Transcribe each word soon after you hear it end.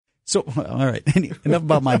So, all right, enough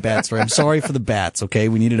about my bat story. I'm sorry for the bats, okay?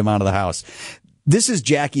 We needed them out of the house. This is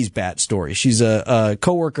Jackie's bat story. She's a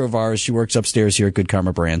coworker of ours. She works upstairs here at Good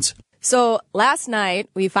Karma Brands. So last night,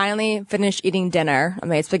 we finally finished eating dinner. I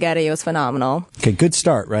made spaghetti. It was phenomenal. Okay, good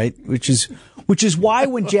start, right? Which is why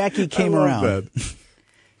when Jackie came around.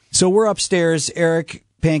 So we're upstairs, Eric,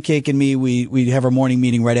 Pancake, and me, we have our morning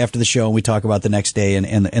meeting right after the show, and we talk about the next day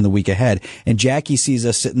and the week ahead. And Jackie sees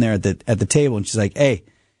us sitting there at the table, and she's like, "Hey,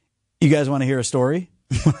 you guys want to hear a story?"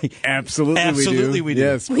 Like, Absolutely we do.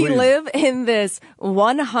 Yes, we live in this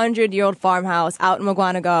 100-year-old farmhouse out in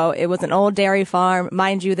Mukwonago. It was an old dairy farm.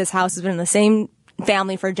 Mind you, this house has been in the same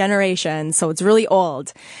family for generations, so it's really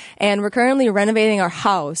old. And we're currently renovating our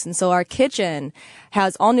house, and so our kitchen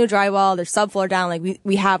has all new drywall. There's subfloor down. Like,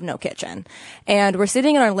 we have no kitchen. And we're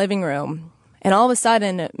sitting in our living room, and all of a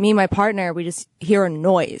sudden, me and my partner, we just hear a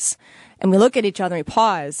noise. And we look at each other and we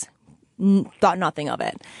pause. Thought nothing of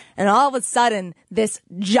it. And all of a sudden, this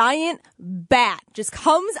giant bat just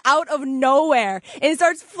comes out of nowhere and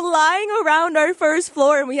starts flying around our first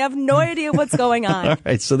floor, and we have no idea what's going on. All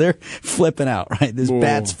right, so they're flipping out, right? This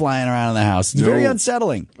bat's flying around in the house. It's very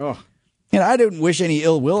unsettling. Oh. I didn't wish any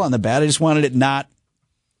ill will on the bat. I just wanted it not,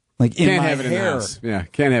 like, in my hair. In the house. Yeah,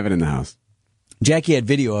 can't have it in the house. Jackie had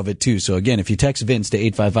video of it, too. So, again, if you text Vince to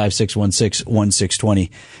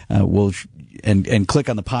 855-616-1620, and click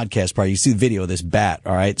on the podcast part, you see the video of this bat,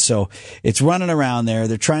 all right? So it's running around there.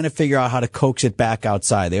 They're trying to figure out how to coax it back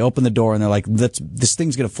outside. They open the door, and they're like, this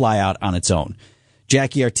thing's going to fly out on its own.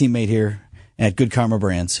 Jackie, our teammate here at Good Karma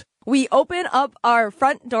Brands. We open up our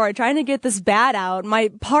front door trying to get this bat out.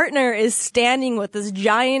 My partner is standing with this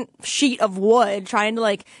giant sheet of wood trying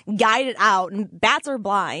to guide it out. And bats are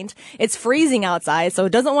blind. It's freezing outside, so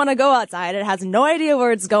it doesn't want to go outside. It has no idea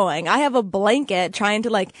where it's going. I have a blanket trying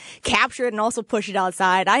to capture it and also push it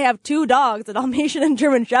outside. I have two dogs, a Dalmatian and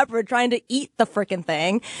German Shepherd, trying to eat the frickin'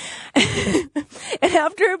 thing. And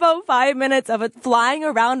after about 5 minutes of it flying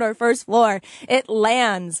around our first floor, it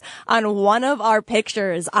lands on one of our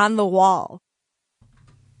pictures on the wall.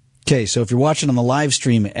 Okay, so if you're watching on the live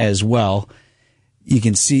stream as well, you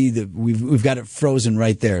can see that we've got it frozen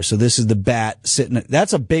right there. So this is the bat sitting.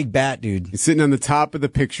 That's a big bat, dude. It's sitting on the top of the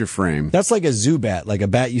picture frame. That's like a zoo bat, like a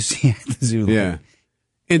bat you see at the zoo. Yeah,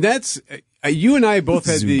 and that's you and I both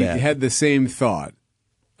had the same thought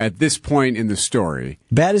at this point in the story.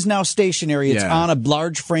 Bat is now stationary. It's on a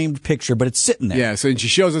large framed picture, but it's sitting there. Yeah, so she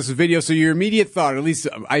shows us a video. So your immediate thought, at least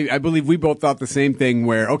I believe we both thought the same thing,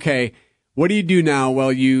 where, okay, what do you do now?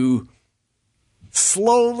 Well, you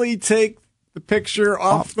slowly take the picture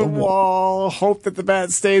off the wall, hope that the bat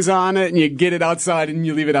stays on it, and you get it outside, and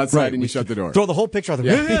you leave it outside, and you shut the door. Throw the whole picture out the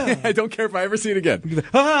door. I don't care if I ever see it again.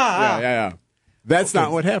 Yeah. That's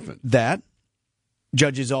not what happened. That.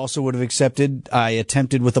 Judges also would have accepted. I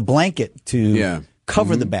attempted with a blanket to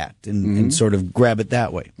cover the bat and sort of grab it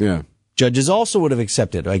that way. Yeah. Judges also would have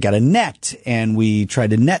accepted. I got a net, and we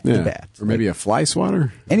tried to net the bat. Or maybe a fly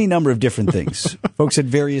swatter? Any number of different things. Folks had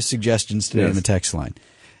various suggestions today in the text line.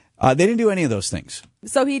 They didn't do any of those things.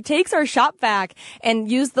 So he takes our shop vac and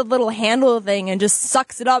used the little handle thing and just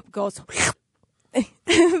sucks it up, goes...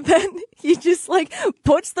 And then he just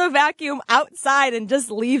puts the vacuum outside and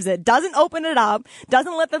just leaves it. Doesn't open it up.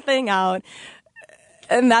 Doesn't let the thing out.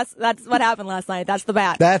 And that's what happened last night. That's the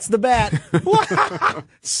bat. That's the bat.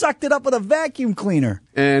 Sucked it up with a vacuum cleaner.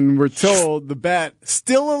 And we're told the bat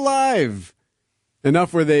still alive.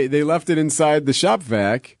 Enough where they left it inside the shop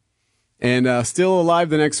vac. And still alive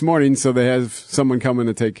the next morning, so they have someone coming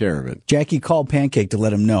to take care of it. Jackie called Pancake to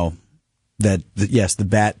let him know that, yes, the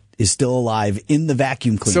bat is still alive in the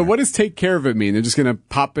vacuum cleaner. So what does take care of it mean? They're just going to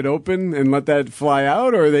pop it open and let that fly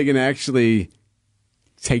out, or are they going to actually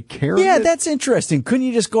take care of it? Yeah, that's interesting. Couldn't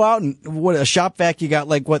you just go out and, a shop vac, you got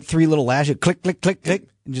 3 little lashes, click, click, click, click,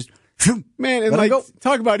 and just... Man, and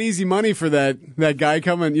talk about easy money for that guy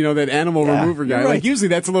coming, that animal remover guy. Right. Usually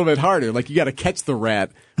that's a little bit harder. You got to catch the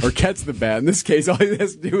rat or catch the bat. In this case, all he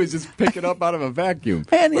has to do is just pick it up out of a vacuum.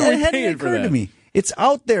 And it hadn't occurred to me. It's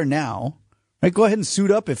out there now. Right, go ahead and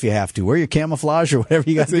suit up if you have to. Wear your camouflage or whatever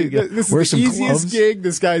you got to do. This Wear is the some easiest gloves. gig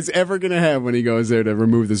this guy's ever going to have when he goes there to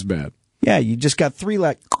remove this bat. Yeah, you just got 3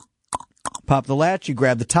 pop the latch, you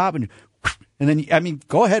grab the top, and then,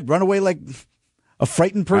 go ahead, run away like a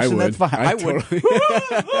frightened person. That's fine. I would.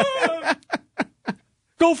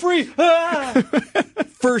 Go free.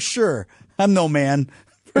 For sure. I'm no man.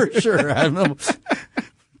 For sure.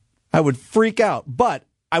 I would freak out, but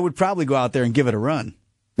I would probably go out there and give it a run.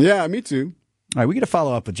 Yeah, me too. All right, we got to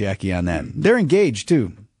follow up with Jackie on that. They're engaged,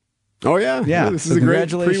 too. Oh, yeah? Yeah. This is a great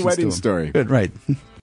pre-wedding story. Good, right.